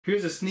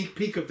Here's a sneak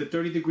peek of the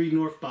 30°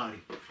 north body.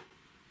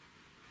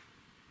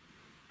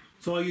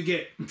 That's all you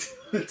get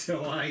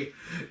until I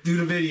do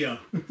the video.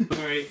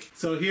 Alright,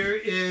 so here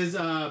is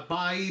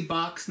BUYEE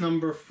box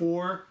number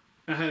 4.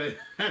 I had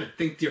to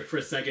think there for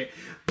a second.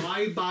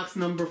 BUYEE box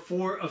number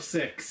 4 of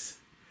 6.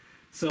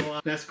 So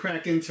let's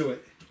crack into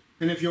it.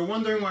 And if you're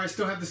wondering why I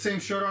still have the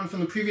same shirt on from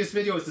the previous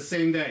video, it's the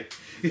same day.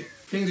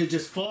 Things are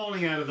just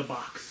falling out of the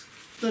box.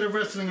 Instead of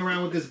wrestling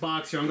around with this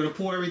box here, I'm going to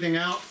pull everything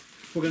out.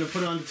 We're going to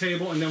put it on the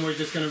table and then we're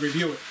just going to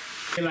review it.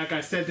 And like I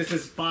said, this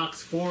is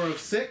box 4 of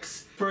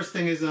 6. First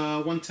thing is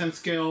a 1/10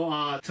 scale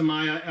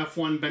Tamiya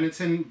F1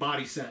 Benetton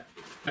body set.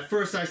 At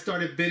first I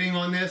started bidding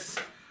on this.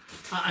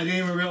 I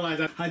didn't even realize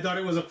that. I thought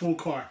it was a full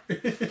car.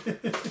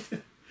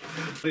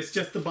 It's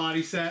just the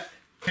body set.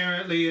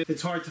 Apparently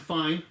it's hard to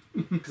find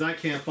because I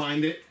can't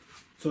find it.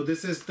 So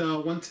this is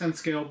the 1/10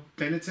 scale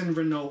Benetton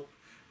Renault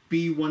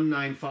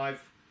B195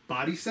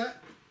 body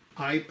set.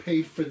 I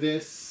paid for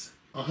this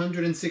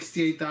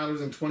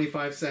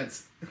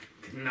 $168.25.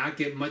 Did not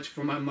get much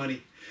for my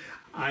money.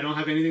 I don't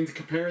have anything to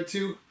compare it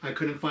to. I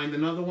couldn't find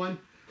another one.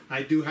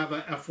 I do have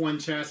a F1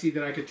 chassis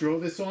that I could throw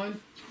this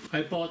on.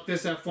 I bought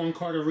this F1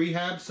 car to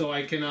rehab so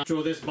I can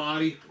throw this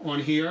body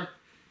on here.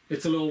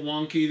 It's a little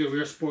wonky. The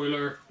rear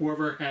spoiler,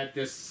 whoever had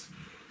this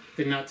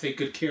did not take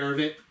good care of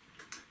it.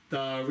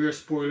 The rear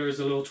spoiler is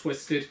a little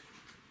twisted,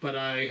 but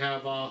I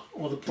have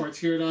all the parts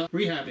here to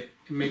rehab it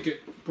and make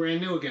it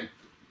brand new again.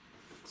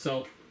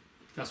 So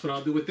that's what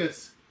I'll do with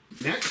this.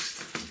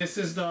 Next, this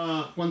is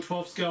the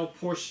 1/12 scale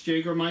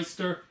Porsche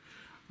Jägermeister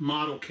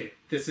model kit.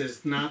 This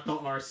is not the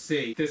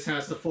RC. This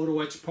has the photo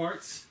etch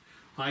parts.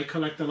 I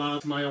collect a lot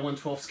of my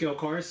 1/12 scale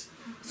cars,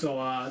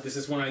 so this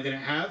is one I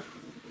didn't have.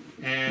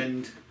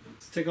 And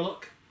let's take a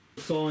look.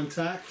 It's all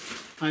intact.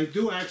 I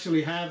do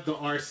actually have the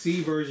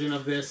RC version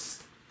of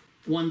this,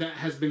 one that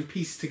has been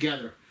pieced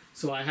together.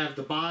 So I have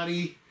the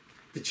body,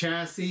 the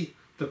chassis,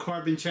 the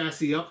carbon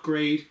chassis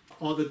upgrade,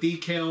 all the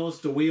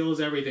decals, the wheels,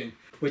 everything,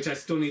 which I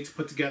still need to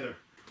put together.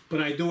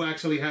 But I do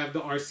actually have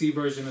the RC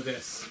version of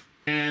this.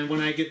 And when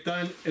I get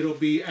done, it'll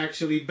be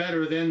actually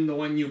better than the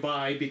one you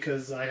buy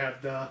because I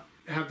have the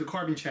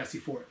carbon chassis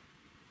for it.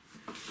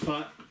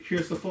 But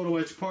here's the photo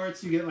etch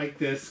parts. You get like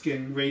disc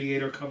and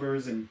radiator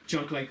covers and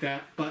junk like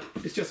that. But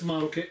it's just a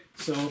model kit.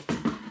 So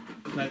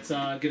let's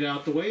get it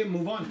out the way and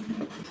move on.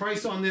 The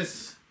price on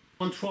this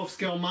 1/12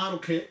 scale model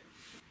kit,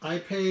 I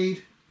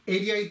paid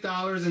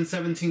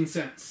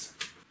 $88.17.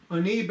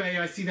 On eBay,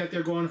 I see that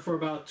they're going for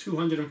about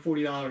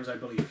 $240, I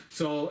believe.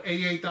 So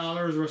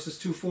 $88 versus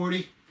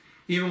 $240.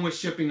 Even with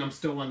shipping, I'm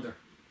still under.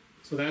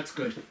 So that's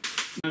good.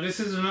 Now this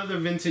is another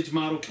vintage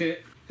model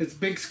kit. It's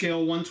big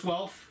scale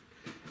 1/12.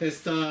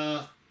 It's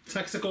the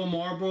Texaco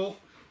Marlboro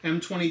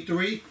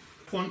M23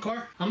 F1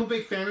 car. I'm a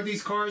big fan of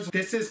these cars.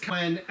 This is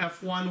when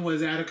F1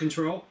 was out of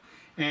control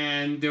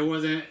and there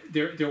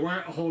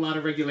weren't a whole lot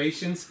of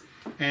regulations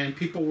and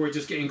people were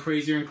just getting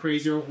crazier and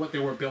crazier with what they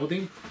were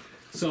building.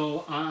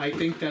 So I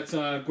think that's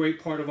a great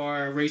part of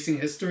our racing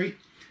history.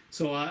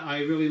 So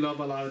I really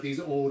love a lot of these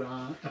old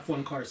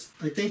F1 cars.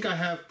 I think I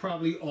have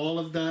probably all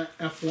of the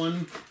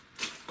F1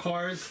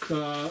 cars,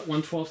 the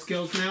 1/12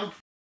 scales now.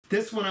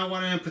 This one I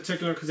wanted in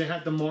particular because it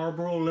had the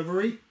Marlboro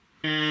livery.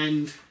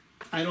 And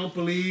I don't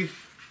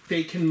believe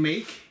they can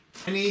make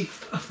any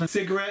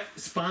cigarette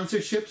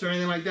sponsorships or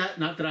anything like that.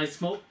 Not that I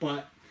smoke,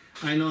 but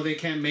I know they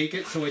can't make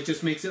it, so it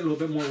just makes it a little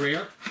bit more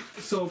rare.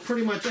 So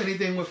pretty much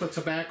anything with a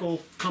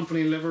tobacco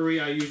company livery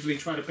I usually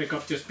try to pick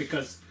up just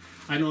because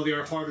I know they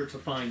are harder to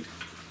find.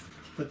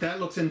 But that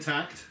looks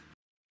intact.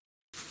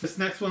 This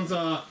next one's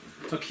a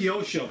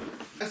KYOSHO.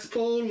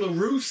 Espo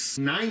LaRousse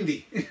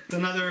 90. It's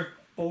another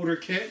older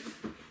kit.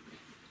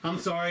 I'm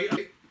sorry.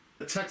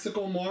 The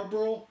Texaco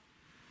Marlboro,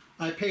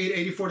 I paid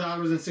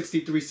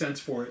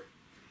 $84.63 for it.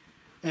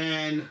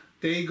 And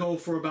they go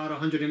for about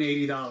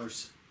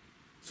 $180.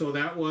 So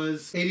that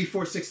was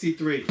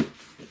 $84.63.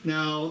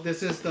 Now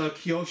this is the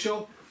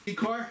KYOSHO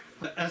car,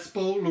 the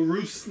Espo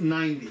LaRousse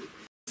 90.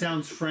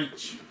 Sounds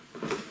French.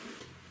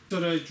 So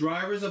the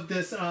drivers of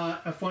this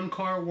F1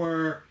 car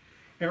were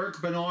Eric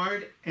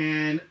Bernard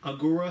and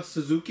Agura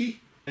Suzuki.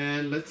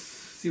 And let's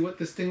see what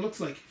this thing looks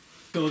like.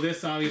 So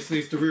this obviously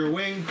is the rear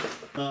wing.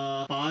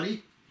 The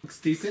body looks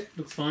decent,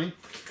 looks fine.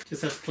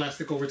 Just has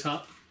plastic over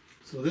top.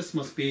 So this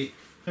must be,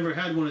 never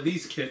had one of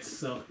these kits.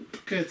 So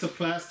okay, it's a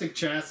plastic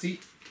chassis,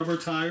 rubber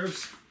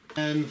tires,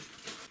 and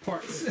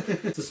parts.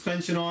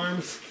 Suspension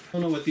arms. I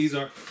don't know what these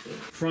are.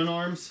 Front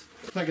arms.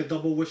 It's like a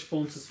double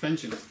wishbone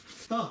suspension.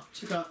 Oh,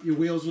 check out your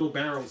wheels, little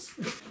barrels.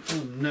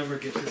 I'll never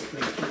get this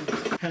thing.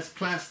 It has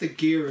plastic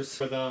gears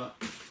for the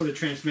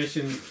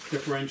transmission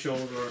differential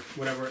or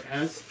whatever it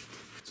has.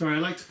 Sorry, I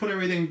like to put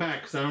everything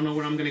back because I don't know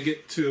what I'm going to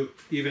get to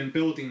even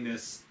building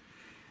this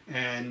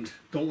and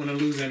don't want to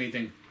lose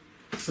anything.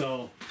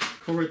 So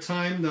over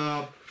time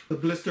the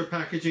blister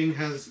packaging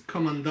has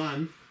come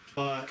undone,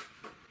 but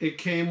it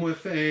came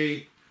with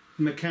a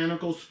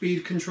mechanical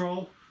speed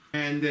control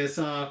and this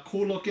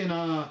cool looking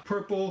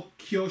purple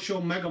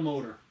KYOSHO Mega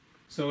Motor.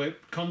 So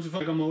it comes with a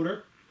Mega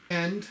Motor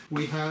and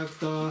we have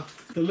the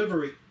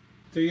livery.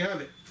 There you have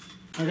it.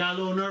 I got a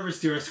little nervous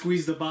there. I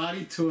squeezed the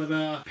body. Two of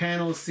the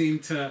panels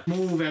seemed to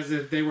move as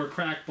if they were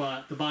cracked,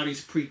 but the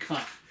body's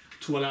pre-cut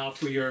to allow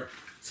for your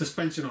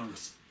suspension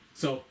arms.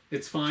 So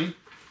it's fine.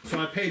 So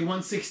I paid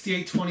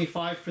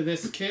 $168.25 for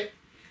this kit,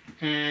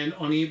 and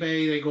on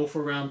eBay they go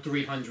for around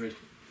 $300.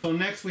 So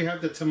next we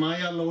have the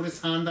Tamiya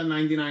Lotus Honda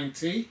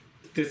 99T.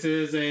 This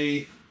is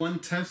a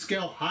 1/10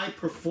 scale high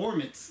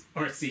performance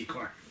RC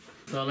car.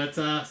 So let's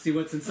see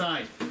what's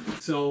inside.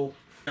 So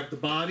we have the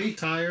body,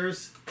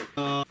 tires,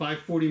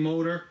 540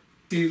 motor.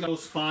 See a little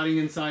spotting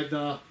inside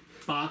the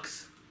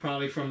box,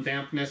 probably from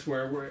dampness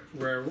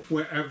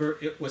wherever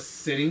it was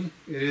sitting.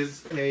 It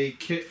is a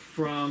kit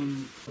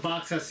from, the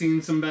box has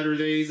seen some better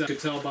days. I could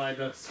tell by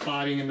the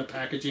spotting and the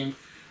packaging.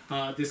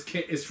 This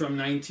kit is from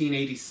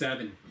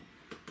 1987.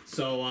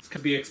 So it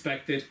could be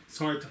expected. It's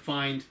hard to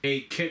find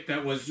a kit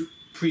that was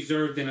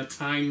preserved in a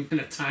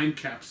time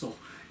capsule.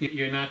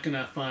 You're not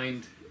gonna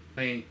find,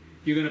 I mean,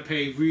 you're gonna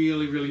pay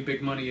really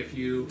big money if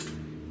you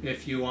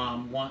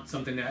want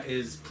something that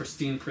is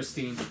pristine.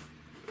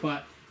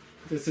 But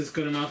this is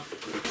good enough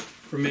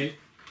for me.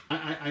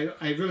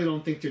 I really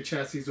don't think their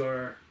chassis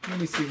are, let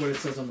me see what it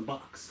says on the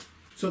box.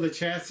 So the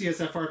chassis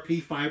is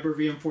FRP, fiber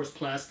reinforced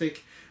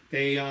plastic.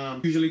 They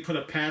usually put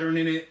a pattern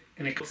in it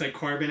and it looks like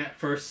carbon at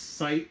first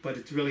sight, but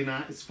it's really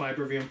not. It's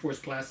fiber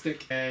reinforced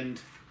plastic, and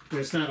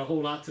there's not a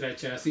whole lot to that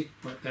chassis,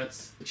 but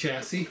that's the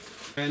chassis.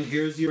 And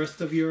here's the rest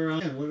of your,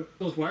 what are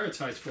those wire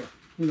ties for?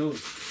 Who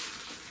knows?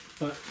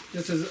 But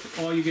this is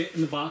all you get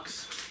in the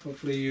box.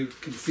 Hopefully you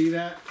can see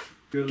that.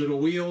 Your little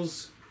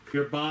wheels,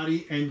 your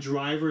body and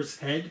driver's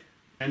head.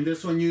 And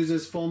this one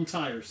uses foam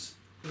tires.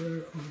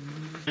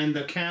 And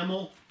the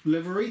camel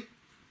livery,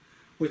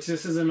 which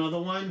this is another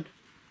one.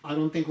 I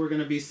don't think we're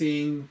going to be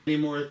seeing any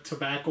more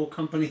tobacco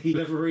company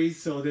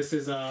liveries, so this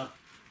is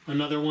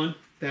another one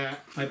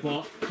that I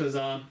bought because,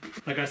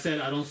 like I said,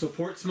 I don't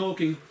support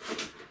smoking,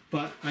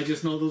 but I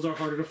just know those are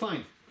harder to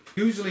find.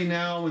 Usually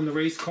now in the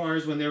race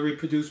cars, when they're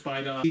reproduced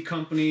by the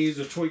companies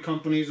or toy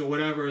companies or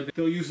whatever,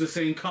 they'll use the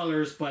same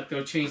colors, but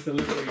they'll change the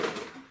livery.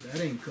 That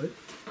ain't good.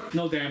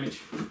 No damage.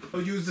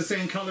 They'll use the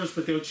same colors,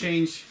 but they'll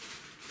change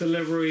the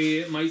livery.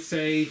 It might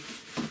say,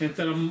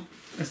 instead of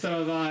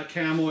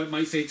camel, it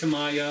might say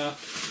Tamiya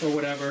or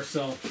whatever.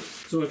 So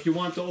if you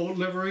want the old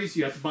liveries,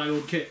 you have to buy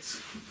old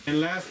kits. And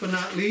last but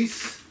not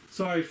least,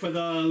 sorry, for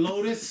the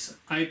Lotus,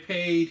 I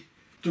paid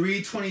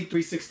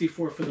 $363.64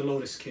 for the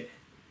Lotus kit.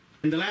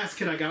 And the last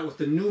kit I got was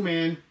the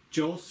Newman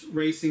Jost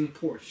Racing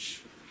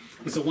Porsche.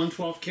 It's a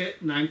 112 kit,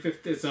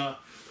 950. It's a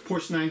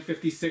Porsche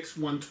 956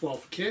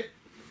 112 kit,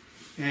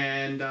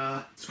 and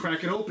let's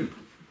crack it open.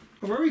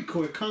 Very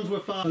cool. It comes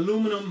with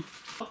aluminum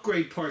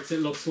upgrade parts. It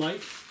looks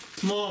like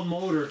small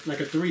motor, like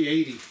a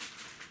 380.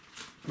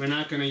 We're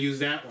not going to use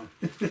that one.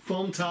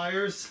 Foam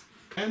tires,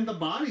 and the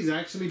body's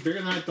actually bigger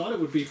than I thought it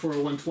would be for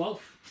a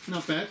 112.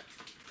 Not bad.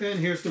 And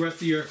here's the rest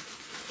of your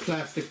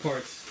plastic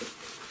parts.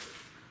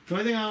 The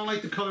only thing I don't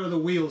like the color of the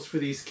wheels for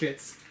these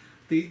kits.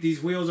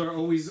 These wheels are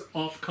always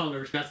off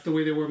color. That's the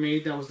way they were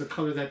made. That was the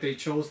color that they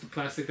chose, the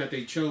plastic that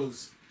they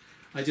chose.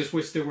 I just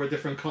wish there were a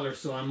different color,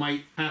 so I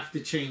might have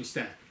to change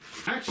that.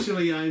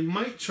 Actually, I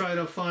might try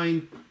to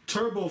find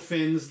turbo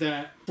fins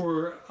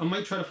for a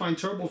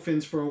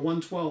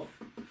 112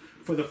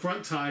 for the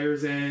front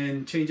tires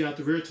and change out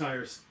the rear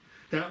tires.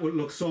 That would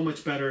look so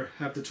much better,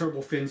 have the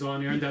turbo fins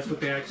on there, and that's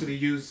what they actually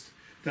used.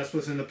 That's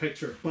what's in the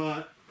picture.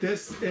 But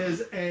this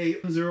is a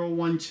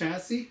RM01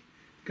 chassis.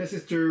 I guess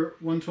it's their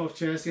 112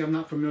 chassis. I'm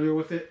not familiar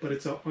with it, but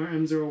it's a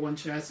RM01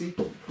 chassis.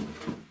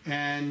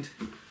 And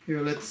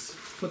here, let's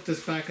put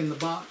this back in the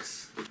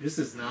box. This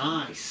is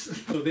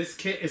nice. So this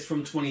kit is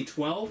from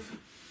 2012,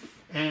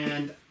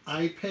 and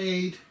I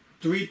paid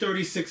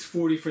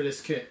 $336.40 for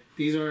this kit.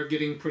 These are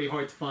getting pretty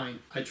hard to find.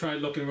 I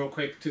tried looking real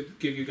quick to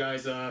give you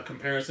guys a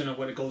comparison of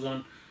what it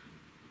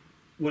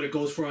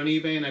goes for on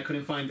eBay, and I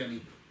couldn't find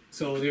any.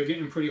 So they're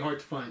getting pretty hard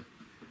to find.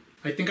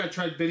 I think I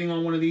tried bidding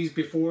on one of these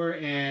before,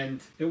 and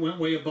it went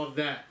way above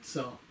that.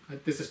 So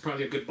this is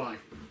probably a good buy.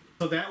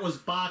 So that was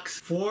box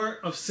 4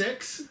 of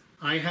 6.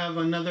 I have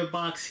another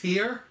box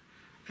here,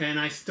 and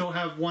I still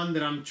have one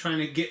that I'm trying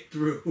to get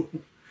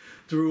through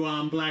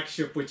Black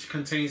Ship, which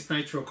contains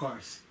nitro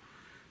cars.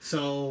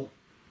 So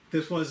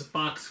this was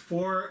box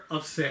 4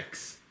 of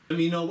 6. Let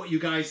me know what you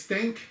guys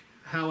think,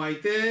 how I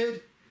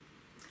did.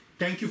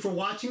 Thank you for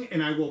watching,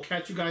 and I will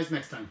catch you guys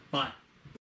next time. Bye.